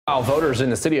Voters in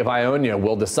the city of Ionia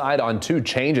will decide on 2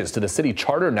 changes to the city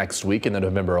charter next week in the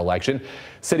November election.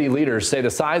 City leaders say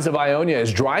the size of Ionia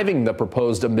is driving the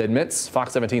proposed amendments.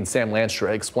 Fox 17's Sam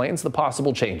Lanstra explains the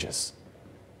possible changes.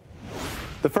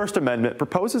 The First Amendment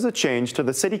proposes a change to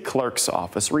the city clerk's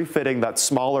office, refitting that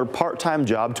smaller part-time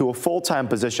job to a full-time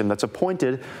position that's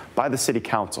appointed by the city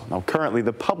council. Now, currently,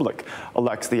 the public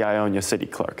elects the Ionia city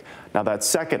clerk. Now, that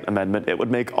Second Amendment, it would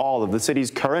make all of the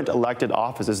city's current elected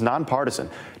offices nonpartisan,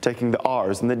 taking the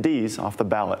R's and the D's off the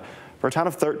ballot. For a town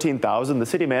of 13,000, the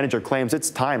city manager claims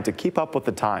it's time to keep up with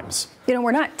the times. You know,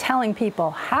 we're not telling people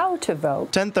how to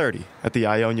vote. 10:30 at the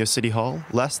Ionia City Hall,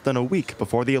 less than a week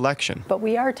before the election. But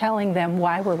we are telling them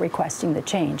why we're requesting the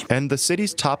change. And the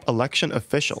city's top election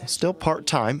official, still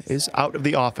part-time, is out of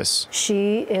the office.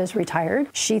 She is retired.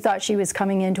 She thought she was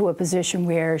coming into a position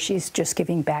where she's just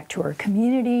giving back to her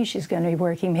community. She's going to be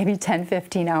working maybe 10,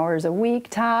 15 hours a week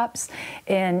tops,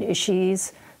 and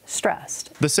she's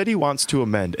stressed. The city wants to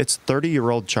amend its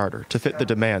 30-year-old charter to fit the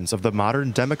demands of the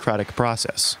modern democratic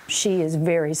process. She is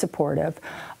very supportive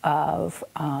of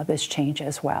this change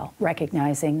as well,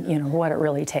 recognizing, you know, what it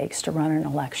really takes to run an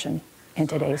election in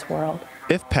today's world.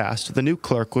 If passed, the new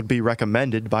clerk would be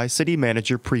recommended by City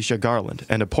Manager Precia Garland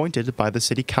and appointed by the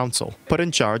City Council, put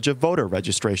in charge of voter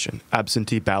registration,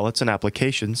 absentee ballots and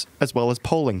applications, as well as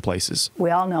polling places.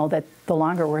 We all know that the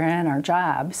longer we're in our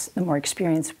jobs, the more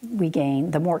experience we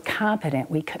gain, the more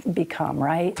competent we become,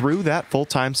 right? Through that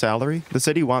full-time salary, the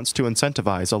city wants to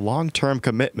incentivize a long-term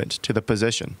commitment to the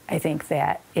position. I think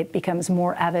that it becomes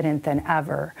more evident than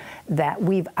ever that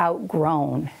we've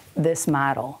outgrown this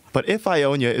model. But if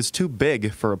Ionia is too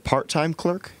big for a part-time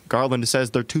clerk, Garland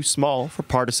says they're too small for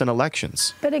partisan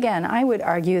elections. But again, I would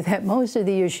argue that most of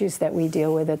the issues that we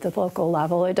deal with at the local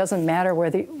level, it doesn't matter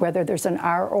whether there's an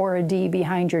R or a D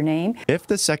behind your name. If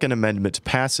the Second Amendment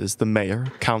passes, the mayor,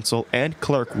 council, and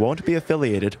clerk won't be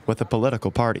affiliated with a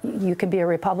political party. You can be a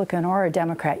Republican or a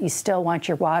Democrat. You still want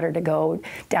your water to go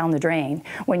down the drain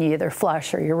when you either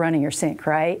flush or you're running your sink,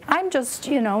 right? I'm just,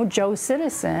 you know, Joe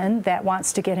citizen that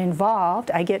wants to get involved.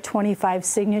 I get 25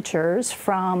 signatures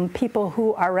from people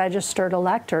who are registered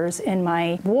electors in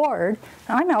my ward.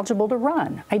 I'm eligible to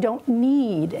run. I don't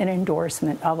need an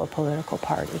endorsement of a political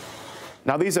party.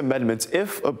 Now, these amendments,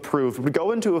 if approved, would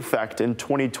go into effect in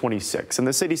 2026. And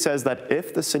the city says that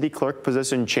if the city clerk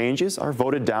position changes are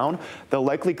voted down, they'll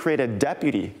likely create a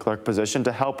deputy clerk position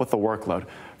to help with the workload.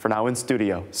 For now, in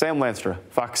studio, Sam Lanstra,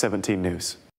 Fox 17 News.